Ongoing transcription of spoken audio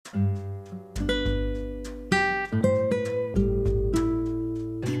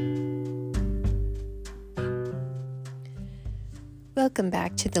Welcome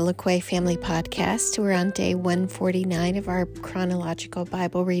back to the LaQuay Family Podcast. We're on day 149 of our chronological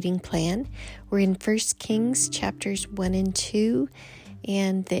Bible reading plan. We're in 1 Kings chapters 1 and 2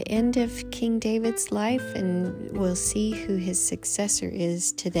 and the end of King David's life, and we'll see who his successor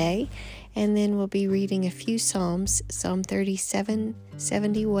is today. And then we'll be reading a few Psalms, Psalm 37,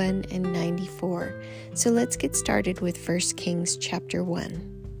 71, and 94. So let's get started with 1 Kings chapter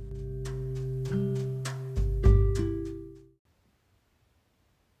 1.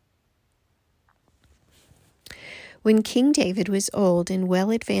 When King David was old and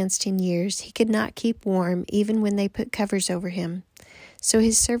well advanced in years, he could not keep warm even when they put covers over him. So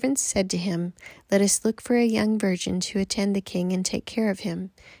his servants said to him, "Let us look for a young virgin to attend the king and take care of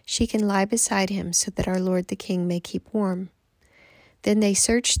him. She can lie beside him so that our lord the king may keep warm." Then they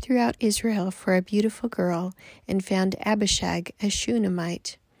searched throughout Israel for a beautiful girl and found Abishag, a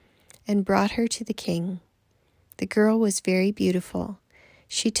Shunammite, and brought her to the king. The girl was very beautiful.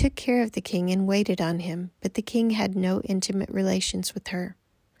 She took care of the king and waited on him, but the king had no intimate relations with her.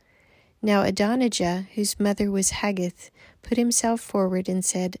 Now Adonijah, whose mother was Haggith, put himself forward and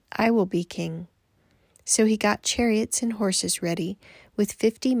said, "I will be king." So he got chariots and horses ready, with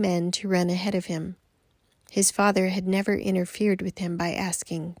 50 men to run ahead of him. His father had never interfered with him by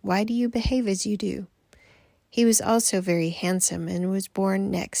asking, "Why do you behave as you do?" He was also very handsome and was born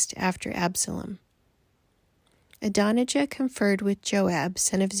next after Absalom. Adonijah conferred with Joab,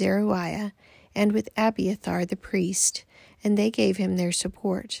 son of Zeruiah, and with Abiathar the priest, and they gave him their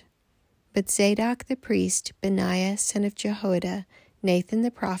support. But Zadok the priest, Benaiah son of Jehoiada, Nathan the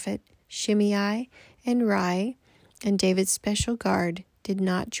prophet, Shimei, and Rai, and David's special guard did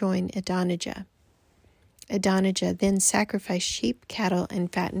not join Adonijah. Adonijah then sacrificed sheep, cattle,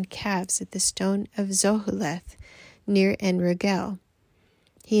 and fattened calves at the stone of Zoheleth near En-Rogel.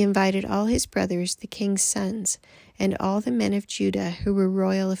 He invited all his brothers, the king's sons, and all the men of Judah who were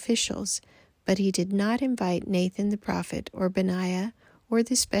royal officials, but he did not invite Nathan the prophet, or Benaiah, or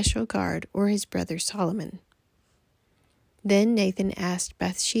the special guard, or his brother Solomon. Then Nathan asked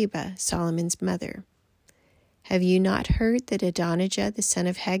Bathsheba, Solomon's mother, "Have you not heard that Adonijah the son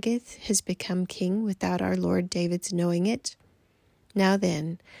of Haggith has become king without our lord David's knowing it? Now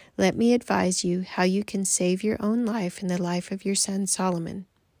then, let me advise you how you can save your own life and the life of your son Solomon.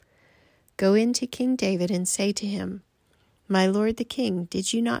 Go in to King David and say to him, 'My lord the king,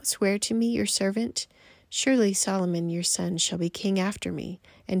 did you not swear to me, your servant? Surely Solomon your son shall be king after me,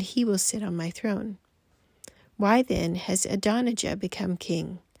 and he will sit on my throne. Why then has Adonijah become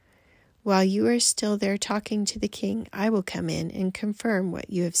king? While you are still there talking to the king, I will come in and confirm what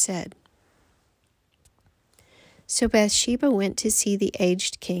you have said.'" So Bathsheba went to see the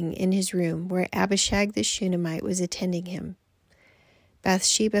aged king in his room, where Abishag the Shunammite was attending him.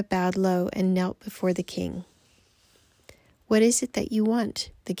 Bathsheba bowed low and knelt before the king. "What is it that you want?"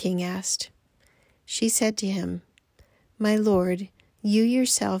 the king asked. She said to him, "My lord, you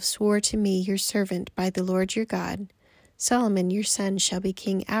yourself swore to me, your servant, by the Lord your God, 'Solomon your son shall be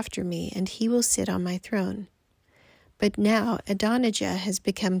king after me, and he will sit on my throne.' But now Adonijah has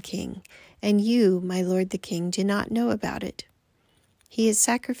become king, and you, my lord the king, do not know about it. He has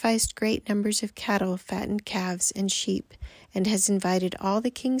sacrificed great numbers of cattle, fattened calves, and sheep, and has invited all the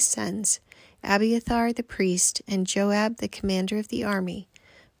king's sons, Abiathar the priest, and Joab the commander of the army,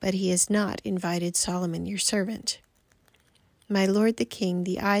 but he has not invited Solomon your servant. My lord the king,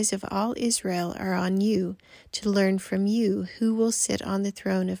 the eyes of all Israel are on you, to learn from you who will sit on the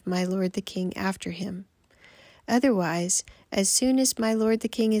throne of my lord the king after him. Otherwise, as soon as my lord the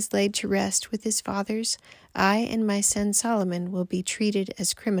king is laid to rest with his fathers, I and my son Solomon will be treated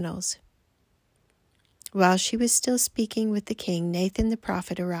as criminals." While she was still speaking with the king, Nathan the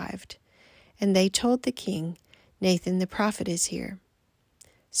prophet arrived, and they told the king, "Nathan the prophet is here."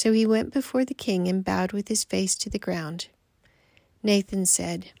 So he went before the king and bowed with his face to the ground. Nathan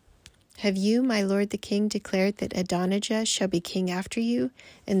said, "Have you, my lord the king, declared that Adonijah shall be king after you,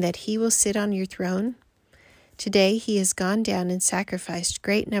 and that he will sit on your throne? Today he has gone down and sacrificed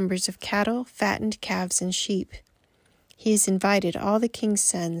great numbers of cattle, fattened calves, and sheep. He has invited all the king's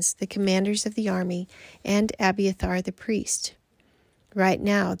sons, the commanders of the army, and Abiathar the priest. Right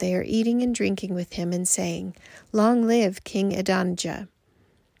now they are eating and drinking with him and saying, 'Long live King Adonijah.'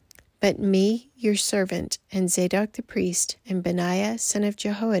 But me, your servant, and Zadok the priest, and Benaiah son of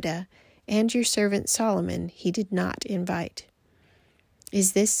Jehoiada, and your servant Solomon he did not invite.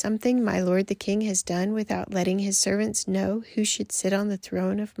 Is this something my lord the king has done without letting his servants know who should sit on the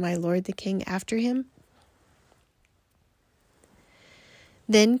throne of my lord the king after him?"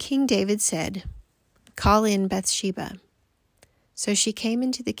 Then King David said, "Call in Bathsheba." So she came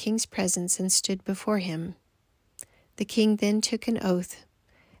into the king's presence and stood before him. The king then took an oath.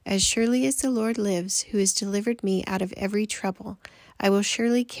 As surely as the Lord lives, who has delivered me out of every trouble, I will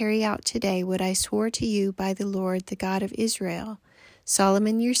surely carry out today what I swore to you by the Lord, the God of Israel.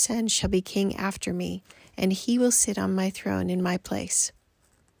 Solomon your son shall be king after me, and he will sit on my throne in my place.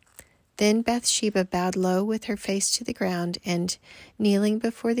 Then Bathsheba bowed low with her face to the ground, and, kneeling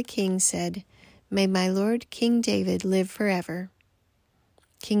before the king, said, May my lord King David live forever.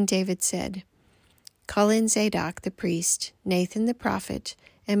 King David said, Call in Zadok the priest, Nathan the prophet,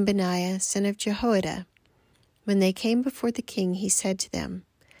 and Benaiah son of Jehoiada. When they came before the king, he said to them,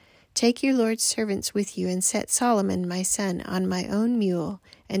 Take your lord's servants with you, and set Solomon my son on my own mule,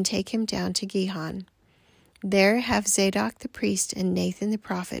 and take him down to Gihon. There have Zadok the priest and Nathan the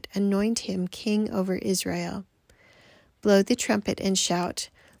prophet anoint him king over Israel. Blow the trumpet and shout,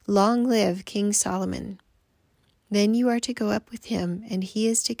 Long live King Solomon. Then you are to go up with him, and he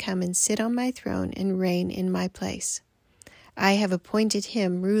is to come and sit on my throne and reign in my place. I have appointed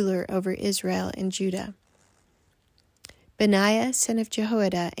him ruler over Israel and Judah. Benaiah son of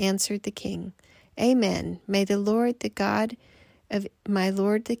Jehoiada answered the king, Amen. May the Lord, the God of my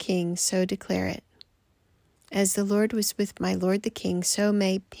lord the king, so declare it. As the Lord was with my lord the king, so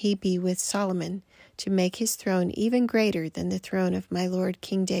may he be with Solomon, to make his throne even greater than the throne of my lord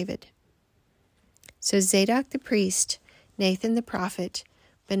King David. So Zadok the priest, Nathan the prophet,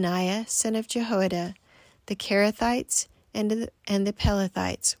 Benaiah son of Jehoiada, the Kerethites and the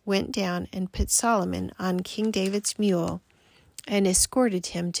Pelethites went down and put Solomon on King David's mule and escorted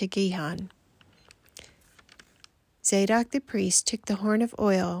him to Gihon. Zadok the priest took the horn of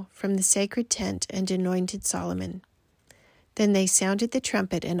oil from the sacred tent and anointed Solomon. Then they sounded the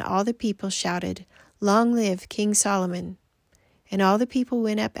trumpet, and all the people shouted, Long live King Solomon! And all the people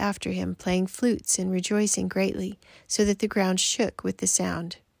went up after him, playing flutes and rejoicing greatly, so that the ground shook with the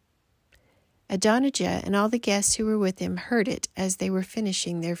sound. Adonijah and all the guests who were with him heard it as they were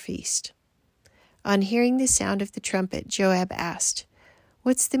finishing their feast. On hearing the sound of the trumpet, Joab asked,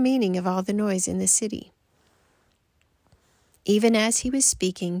 What's the meaning of all the noise in the city? Even as he was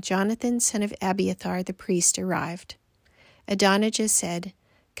speaking, Jonathan son of Abiathar the priest arrived. Adonijah said,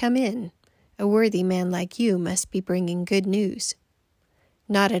 Come in. A worthy man like you must be bringing good news.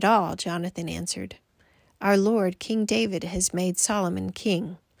 Not at all, Jonathan answered. Our lord King David has made Solomon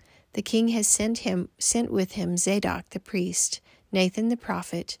king. The king has sent with him Zadok the priest, Nathan the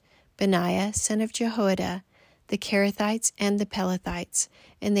prophet, Benaiah son of Jehoiada, the Kerethites and the Pelethites,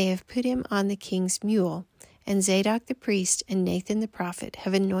 and they have put him on the king's mule, and Zadok the priest and Nathan the prophet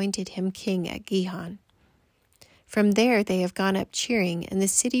have anointed him king at Gihon. From there they have gone up cheering, and the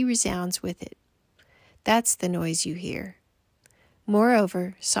city resounds with it. That's the noise you hear.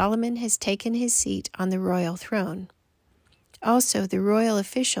 Moreover, Solomon has taken his seat on the royal throne. Also, the royal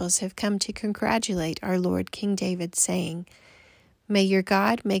officials have come to congratulate our lord King David, saying, May your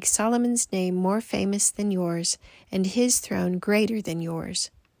God make Solomon's name more famous than yours, and his throne greater than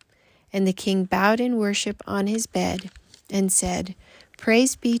yours. And the king bowed in worship on his bed and said,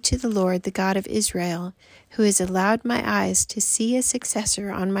 Praise be to the Lord, the God of Israel, who has allowed my eyes to see a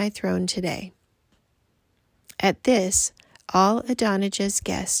successor on my throne today. At this, all Adonijah's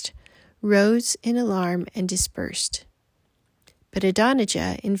guests rose in alarm and dispersed. But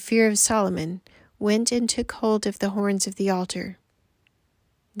Adonijah, in fear of Solomon, went and took hold of the horns of the altar.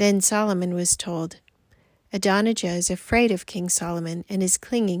 Then Solomon was told, Adonijah is afraid of King Solomon and is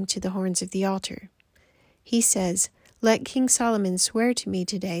clinging to the horns of the altar. He says, Let King Solomon swear to me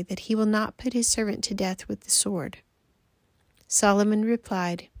today that he will not put his servant to death with the sword. Solomon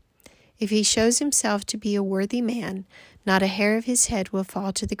replied, If he shows himself to be a worthy man, not a hair of his head will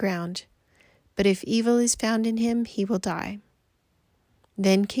fall to the ground. But if evil is found in him, he will die.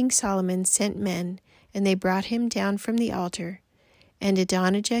 Then King Solomon sent men, and they brought him down from the altar. And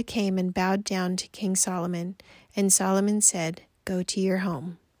Adonijah came and bowed down to King Solomon, and Solomon said, Go to your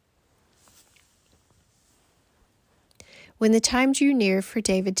home. When the time drew near for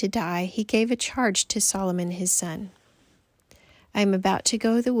David to die, he gave a charge to Solomon his son. I am about to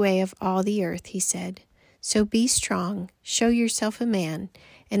go the way of all the earth, he said. So be strong, show yourself a man,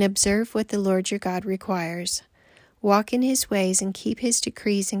 and observe what the Lord your God requires. Walk in his ways and keep his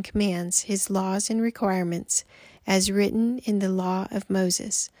decrees and commands, his laws and requirements, as written in the law of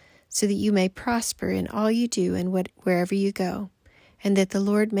Moses, so that you may prosper in all you do and wherever you go, and that the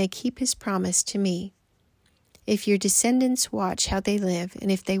Lord may keep his promise to me. If your descendants watch how they live,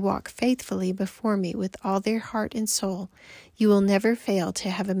 and if they walk faithfully before me with all their heart and soul, you will never fail to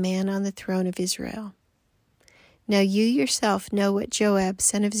have a man on the throne of Israel. Now you yourself know what Joab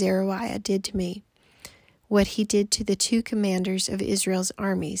son of Zeruiah did to me, what he did to the two commanders of Israel's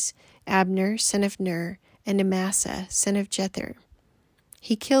armies, Abner son of Ner, and Amasa, son of Jether.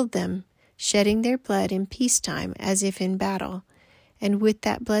 He killed them, shedding their blood in peacetime as if in battle, and with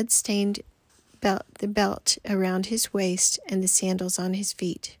that blood-stained the belt around his waist and the sandals on his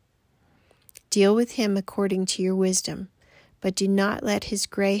feet. Deal with him according to your wisdom, but do not let his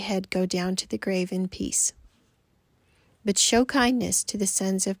gray head go down to the grave in peace. But show kindness to the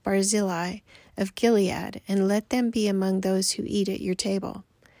sons of Barzillai of Gilead, and let them be among those who eat at your table.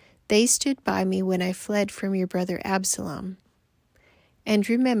 They stood by me when I fled from your brother Absalom. And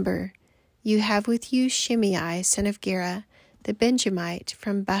remember, you have with you Shimei, son of Gera, the Benjamite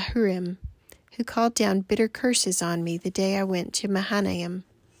from Bahurim, who called down bitter curses on me the day I went to Mahanaim.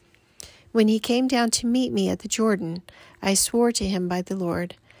 When he came down to meet me at the Jordan, I swore to him by the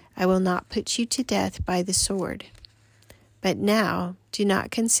Lord, I will not put you to death by the sword. But now do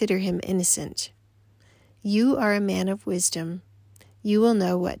not consider him innocent. You are a man of wisdom. You will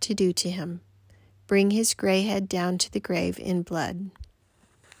know what to do to him. Bring his gray head down to the grave in blood.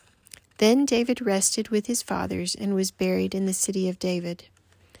 Then David rested with his fathers and was buried in the city of David.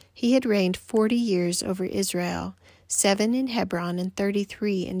 He had reigned 40 years over Israel, 7 in Hebron and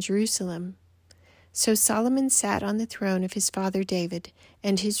 33 in Jerusalem. So Solomon sat on the throne of his father David,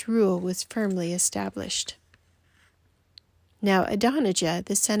 and his rule was firmly established. Now Adonijah,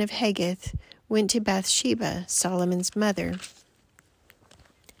 the son of Haggith, went to Bathsheba, Solomon's mother.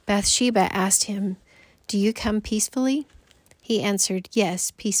 Bathsheba asked him, "Do you come peacefully?" He answered,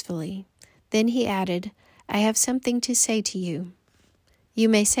 "Yes, peacefully." Then he added, "I have something to say to you." "You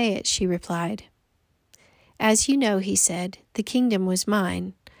may say it," she replied. "As you know," he said, "the kingdom was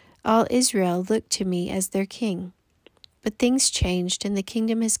mine. All Israel looked to me as their king. But things changed, and the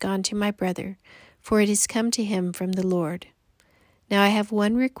kingdom has gone to my brother, for it has come to him from the Lord. Now I have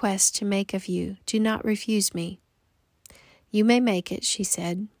one request to make of you. Do not refuse me." "You may make it," she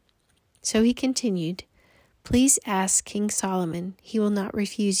said. So he continued, "Please ask King Solomon, he will not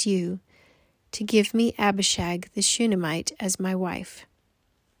refuse you, to give me Abishag the Shunammite as my wife."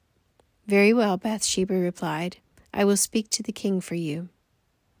 "Very well," Bathsheba replied. "I will speak to the king for you."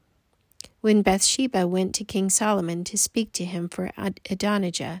 When Bathsheba went to King Solomon to speak to him for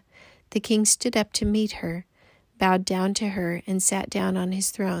Adonijah, the king stood up to meet her, bowed down to her, and sat down on his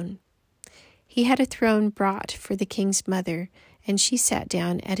throne. He had a throne brought for the king's mother, and she sat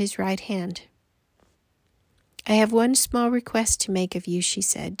down at his right hand. "I have one small request to make of you," she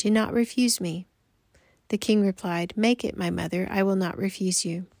said. "Do not refuse me." The king replied, "Make it, my mother. I will not refuse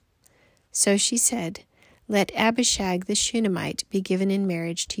you." So she said, "Let Abishag the Shunammite be given in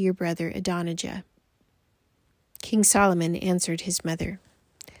marriage to your brother Adonijah." King Solomon answered his mother,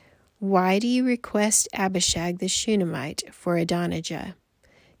 "Why do you request Abishag the Shunammite for Adonijah?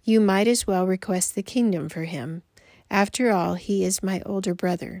 You might as well request the kingdom for him. After all, he is my older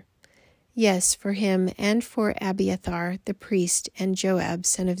brother. Yes, for him and for Abiathar the priest and Joab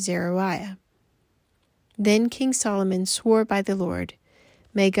son of Zeruiah." Then King Solomon swore by the Lord,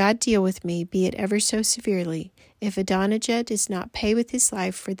 "May God deal with me, be it ever so severely, if Adonijah does not pay with his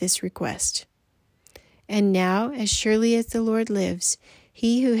life for this request. And now, as surely as the Lord lives,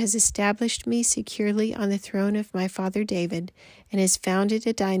 he who has established me securely on the throne of my father David, and has founded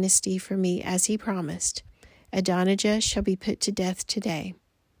a dynasty for me as he promised, Adonijah shall be put to death today."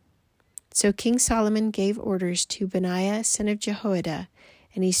 So King Solomon gave orders to Benaiah son of Jehoiada,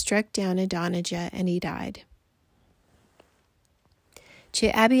 and he struck down Adonijah, and he died. To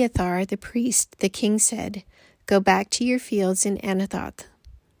Abiathar the priest the king said, "Go back to your fields in Anathoth.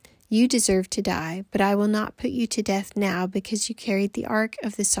 You deserve to die, but I will not put you to death now, because you carried the ark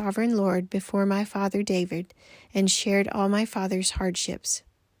of the sovereign Lord before my father David, and shared all my father's hardships."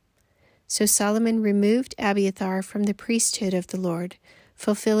 So Solomon removed Abiathar from the priesthood of the Lord,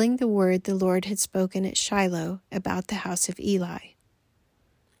 fulfilling the word the Lord had spoken at Shiloh about the house of Eli.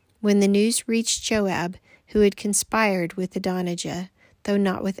 When the news reached Joab, who had conspired with Adonijah, though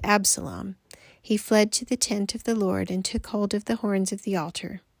not with Absalom, he fled to the tent of the Lord and took hold of the horns of the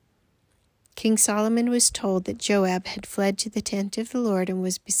altar. King Solomon was told that Joab had fled to the tent of the Lord and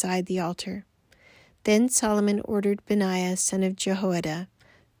was beside the altar. Then Solomon ordered Benaiah son of Jehoiada,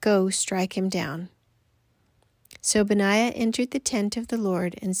 "Go, strike him down." So Benaiah entered the tent of the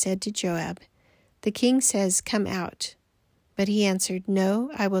Lord and said to Joab, "The king says, 'Come out.'" But he answered,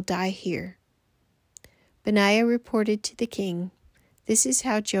 "No, I will die here." Benaiah reported to the king, "This is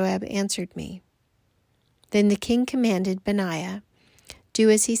how Joab answered me." Then the king commanded Benaiah, "Do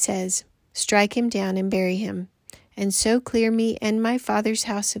as he says. Strike him down and bury him, and so clear me and my father's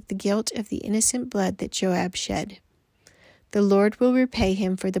house of the guilt of the innocent blood that Joab shed. The Lord will repay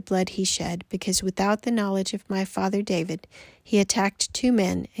him for the blood he shed, because without the knowledge of my father David, he attacked 2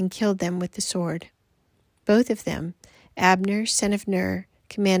 men and killed them with the sword." Both of them, Abner, son of Ner,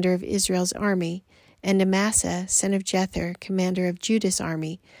 commander of Israel's army, and Amasa, son of Jether, commander of Judah's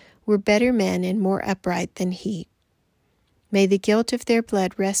army, were better men and more upright than he. May the guilt of their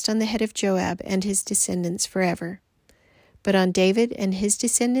blood rest on the head of Joab and his descendants forever. But on David and his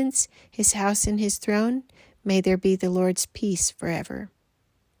descendants, his house and his throne, may there be the Lord's peace forever.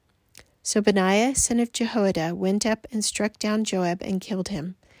 So Benaiah, son of Jehoiada, went up and struck down Joab and killed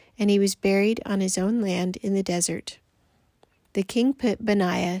him, and he was buried on his own land in the desert. The king put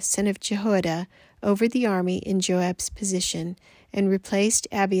Benaiah, son of Jehoiada, over the army in Joab's position, and replaced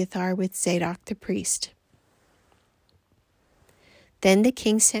Abiathar with Zadok the priest. Then the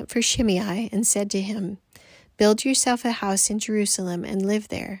king sent for Shimei and said to him, "Build yourself a house in Jerusalem and live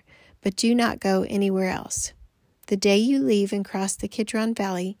there, but do not go anywhere else. The day you leave and cross the Kidron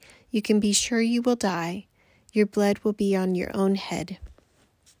Valley, you can be sure you will die. Your blood will be on your own head."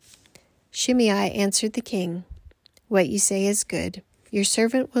 Shimei answered the king, "What you say is good. Your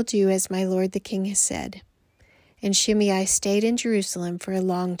servant will do as my lord the king has said." And Shimei stayed in Jerusalem for a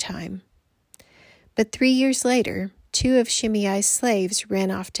long time. But 3 years later, 2 of Shimei's slaves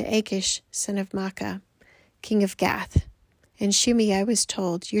ran off to Achish, son of Maacah, king of Gath. And Shimei was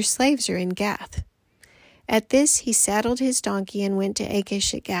told, "Your slaves are in Gath." At this he saddled his donkey and went to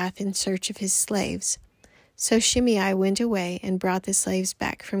Achish at Gath in search of his slaves. So Shimei went away and brought the slaves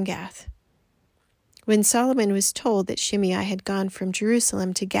back from Gath. When Solomon was told that Shimei had gone from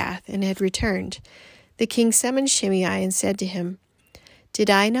Jerusalem to Gath and had returned, the king summoned Shimei and said to him, "Did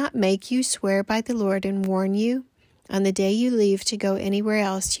I not make you swear by the Lord and warn you? On the day you leave to go anywhere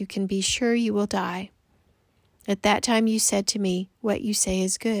else, you can be sure you will die. At that time you said to me, 'What you say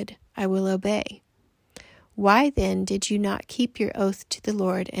is good. I will obey.' Why then did you not keep your oath to the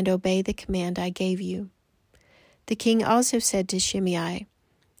Lord and obey the command I gave you?" The king also said to Shimei,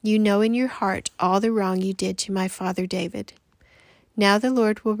 "You know in your heart all the wrong you did to my father David. Now the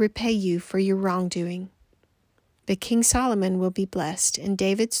Lord will repay you for your wrongdoing. But King Solomon will be blessed, and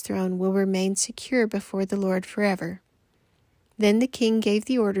David's throne will remain secure before the Lord forever." Then the king gave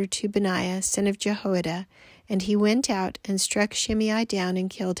the order to Benaiah, son of Jehoiada, and he went out and struck Shimei down and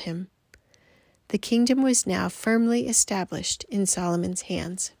killed him. The kingdom was now firmly established in Solomon's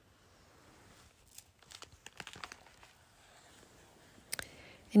hands.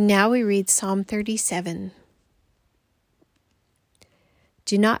 And now we read Psalm 37.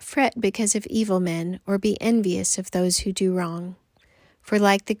 Do not fret because of evil men, or be envious of those who do wrong. For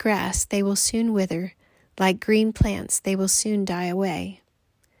like the grass, they will soon wither, like green plants, they will soon die away.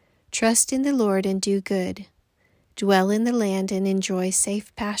 Trust in the Lord and do good. Dwell in the land and enjoy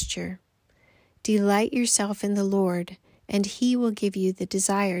safe pasture. Delight yourself in the Lord, and he will give you the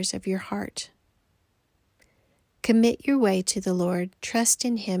desires of your heart. Commit your way to the Lord, trust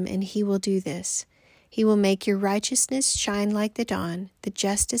in him, and he will do this. He will make your righteousness shine like the dawn, the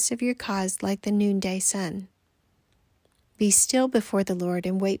justice of your cause like the noonday sun. Be still before the Lord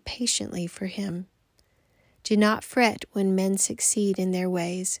and wait patiently for him. Do not fret when men succeed in their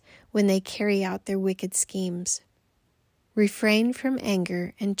ways, when they carry out their wicked schemes. Refrain from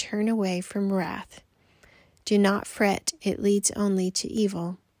anger and turn away from wrath. Do not fret, it leads only to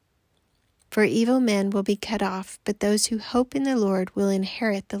evil. For evil men will be cut off, but those who hope in the Lord will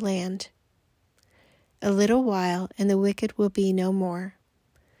inherit the land. A little while, and the wicked will be no more.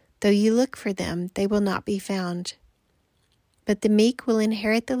 Though you look for them, they will not be found. But the meek will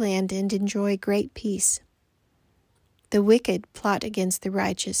inherit the land and enjoy great peace. The wicked plot against the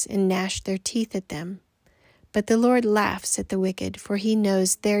righteous and gnash their teeth at them. But the Lord laughs at the wicked, for he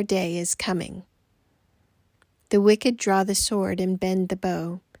knows their day is coming. The wicked draw the sword and bend the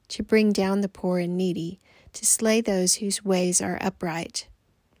bow, to bring down the poor and needy, to slay those whose ways are upright.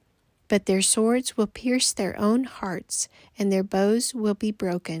 But their swords will pierce their own hearts, and their bows will be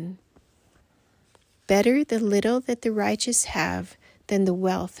broken. Better the little that the righteous have than the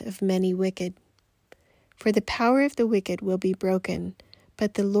wealth of many wicked. For the power of the wicked will be broken,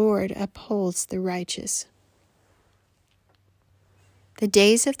 but the Lord upholds the righteous. The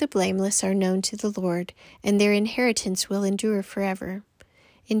days of the blameless are known to the Lord, and their inheritance will endure forever.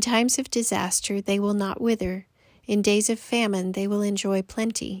 In times of disaster they will not wither. In days of famine they will enjoy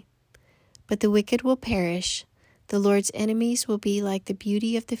plenty. But the wicked will perish. The Lord's enemies will be like the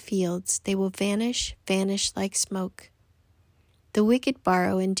beauty of the fields. They will vanish, vanish like smoke. The wicked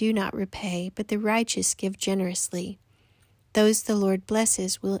borrow and do not repay, but the righteous give generously. Those the Lord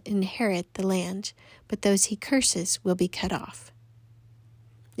blesses will inherit the land, but those he curses will be cut off.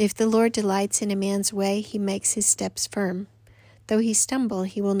 If the Lord delights in a man's way, he makes his steps firm. Though he stumble,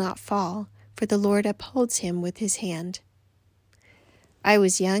 he will not fall, for the Lord upholds him with his hand. I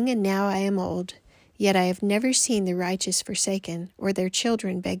was young, and now I am old, Yet I have never seen the righteous forsaken, or their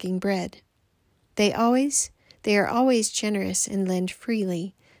children begging bread. They are always generous and lend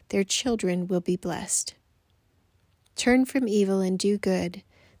freely. Their children will be blessed. Turn from evil and do good,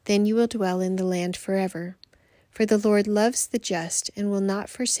 then you will dwell in the land forever. For the Lord loves the just and will not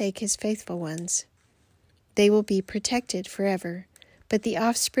forsake his faithful ones. They will be protected forever, but the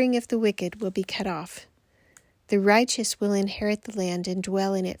offspring of the wicked will be cut off. The righteous will inherit the land and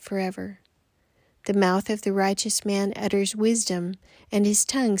dwell in it forever. The mouth of the righteous man utters wisdom, and his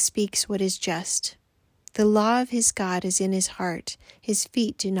tongue speaks what is just. The law of his God is in his heart, his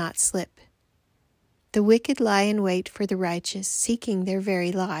feet do not slip. The wicked lie in wait for the righteous, seeking their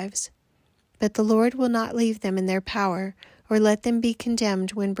very lives. But the Lord will not leave them in their power, or let them be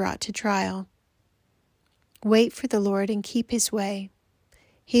condemned when brought to trial. Wait for the Lord and keep his way.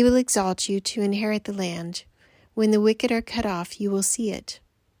 He will exalt you to inherit the land. When the wicked are cut off, you will see it.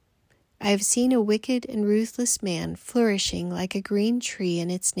 I have seen a wicked and ruthless man flourishing like a green tree in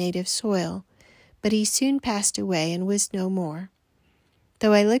its native soil, but he soon passed away and was no more.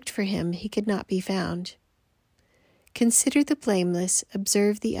 Though I looked for him, he could not be found. Consider the blameless,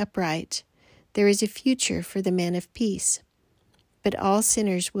 observe the upright. There is a future for the man of peace. But all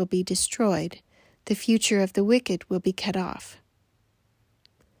sinners will be destroyed. The future of the wicked will be cut off.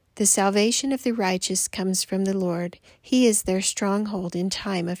 The salvation of the righteous comes from the Lord. He is their stronghold in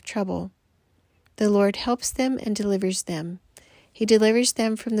time of trouble. The Lord helps them and delivers them. He delivers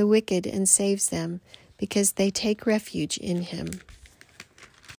them from the wicked and saves them, because they take refuge in him.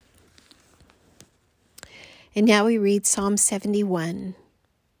 And now we read Psalm 71.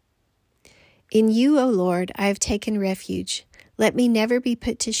 In you, O Lord, I have taken refuge. Let me never be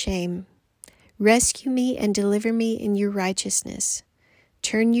put to shame. Rescue me and deliver me in your righteousness.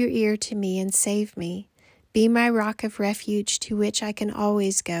 Turn your ear to me and save me. Be my rock of refuge to which I can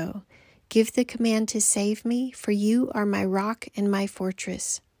always go. Give the command to save me, for you are my rock and my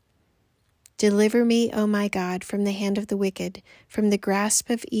fortress. Deliver me, O my God, from the hand of the wicked, from the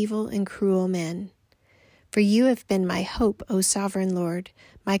grasp of evil and cruel men. For you have been my hope, O sovereign Lord,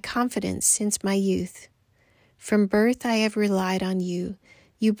 my confidence since my youth. From birth I have relied on you.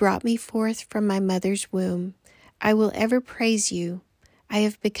 You brought me forth from my mother's womb. I will ever praise you. I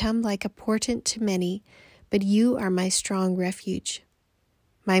have become like a portent to many, but you are my strong refuge.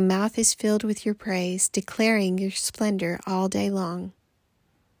 My mouth is filled with your praise, declaring your splendor all day long.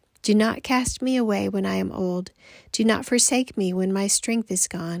 Do not cast me away when I am old. Do not forsake me when my strength is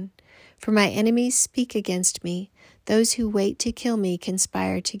gone. For my enemies speak against me. Those who wait to kill me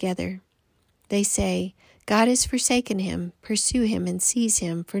conspire together. They say, God has forsaken him. Pursue him and seize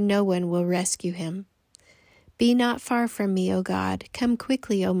him, for no one will rescue him. Be not far from me, O God. Come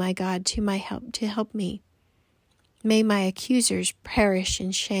quickly, O my God, to my help to help me. May my accusers perish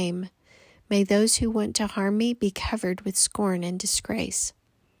in shame. May those who want to harm me be covered with scorn and disgrace.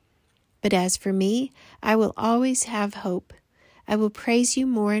 But as for me, I will always have hope. I will praise you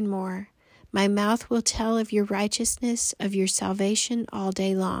more and more. My mouth will tell of your righteousness, of your salvation all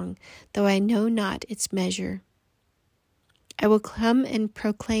day long, though I know not its measure. I will come and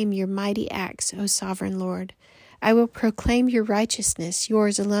proclaim your mighty acts, O sovereign Lord. I will proclaim your righteousness,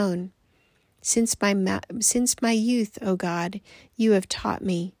 yours alone. Since my youth, O God, you have taught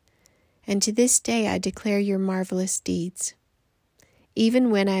me, and to this day I declare your marvelous deeds. Even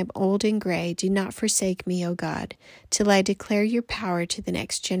when I am old and gray, do not forsake me, O God, till I declare your power to the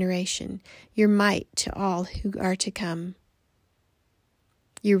next generation, your might to all who are to come.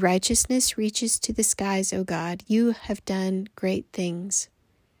 Your righteousness reaches to the skies, O God. You have done great things.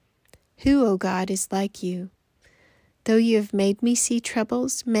 Who, O God, is like you? Though you have made me see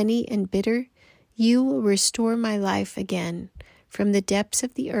troubles, many and bitter, you will restore my life again. From the depths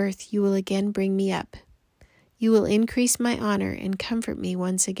of the earth you will again bring me up. You will increase my honor and comfort me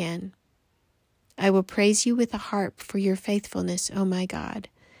once again. I will praise you with a harp for your faithfulness, O my God.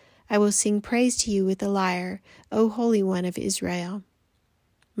 I will sing praise to you with a lyre, O Holy One of Israel.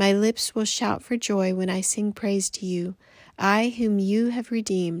 My lips will shout for joy when I sing praise to you, I whom you have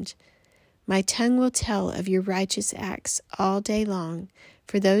redeemed. My tongue will tell of your righteous acts all day long,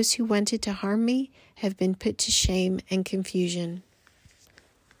 for those who wanted to harm me have been put to shame and confusion.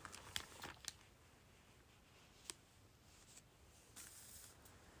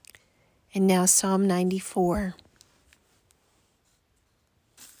 And now Psalm 94.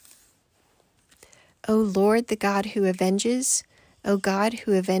 O Lord, the God who avenges, O God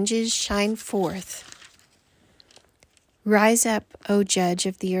who avenges, shine forth. Rise up, O Judge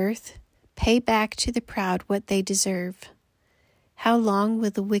of the earth. Pay back to the proud what they deserve. How long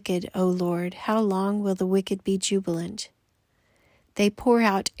will the wicked, O Lord, how long will the wicked be jubilant? They pour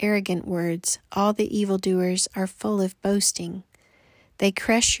out arrogant words. All the evildoers are full of boasting. They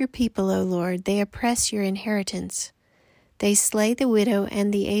crush your people, O Lord. They oppress your inheritance. They slay the widow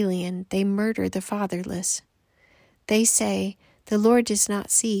and the alien. They murder the fatherless. They say, "The Lord does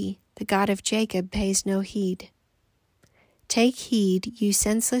not see. The God of Jacob pays no heed." Take heed, you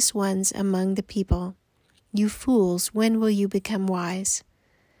senseless ones among the people. You fools, when will you become wise?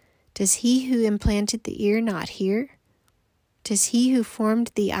 Does he who implanted the ear not hear? Does he who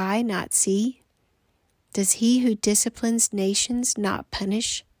formed the eye not see? Does he who disciplines nations not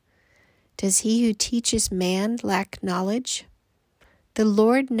punish? Does he who teaches man lack knowledge? The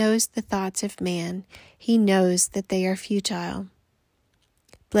Lord knows the thoughts of man. He knows that they are futile.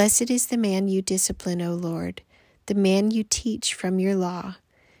 Blessed is the man you discipline, O Lord, the man you teach from your law.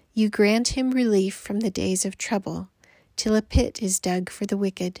 You grant him relief from the days of trouble, till a pit is dug for the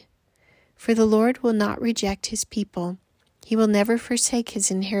wicked. For the Lord will not reject his people. He will never forsake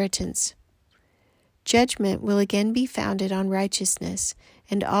his inheritance. Judgment will again be founded on righteousness,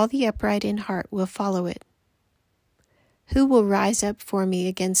 and all the upright in heart will follow it. Who will rise up for me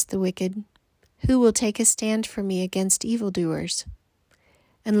against the wicked? Who will take a stand for me against evildoers?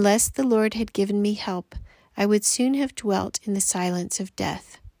 Unless the Lord had given me help, I would soon have dwelt in the silence of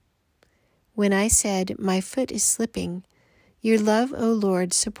death. When I said, "My foot is slipping," your love, O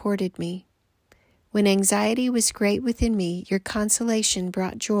Lord, supported me. When anxiety was great within me, your consolation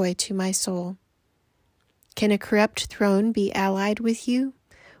brought joy to my soul. Can a corrupt throne be allied with you,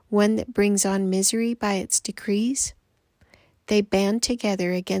 one that brings on misery by its decrees? They band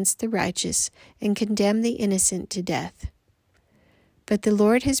together against the righteous and condemn the innocent to death. But the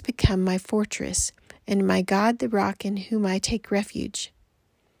Lord has become my fortress, and my God the rock in whom I take refuge.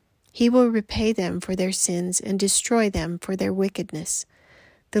 He will repay them for their sins and destroy them for their wickedness.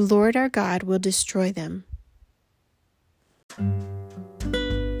 The Lord our God will destroy them.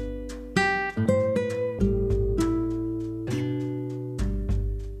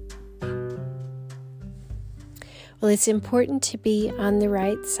 Well, it's important to be on the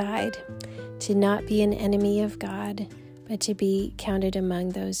right side, to not be an enemy of God, but to be counted among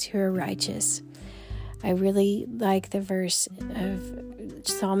those who are righteous. I really like the verse of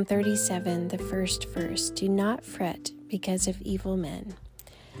Psalm 37, the first verse. Do not fret because of evil men.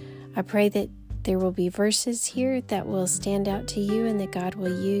 I pray that there will be verses here that will stand out to you and that God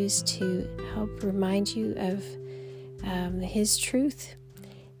will use to help remind you of His truth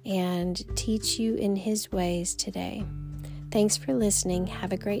and teach you in His ways today. Thanks for listening.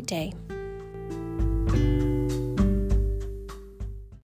 Have a great day.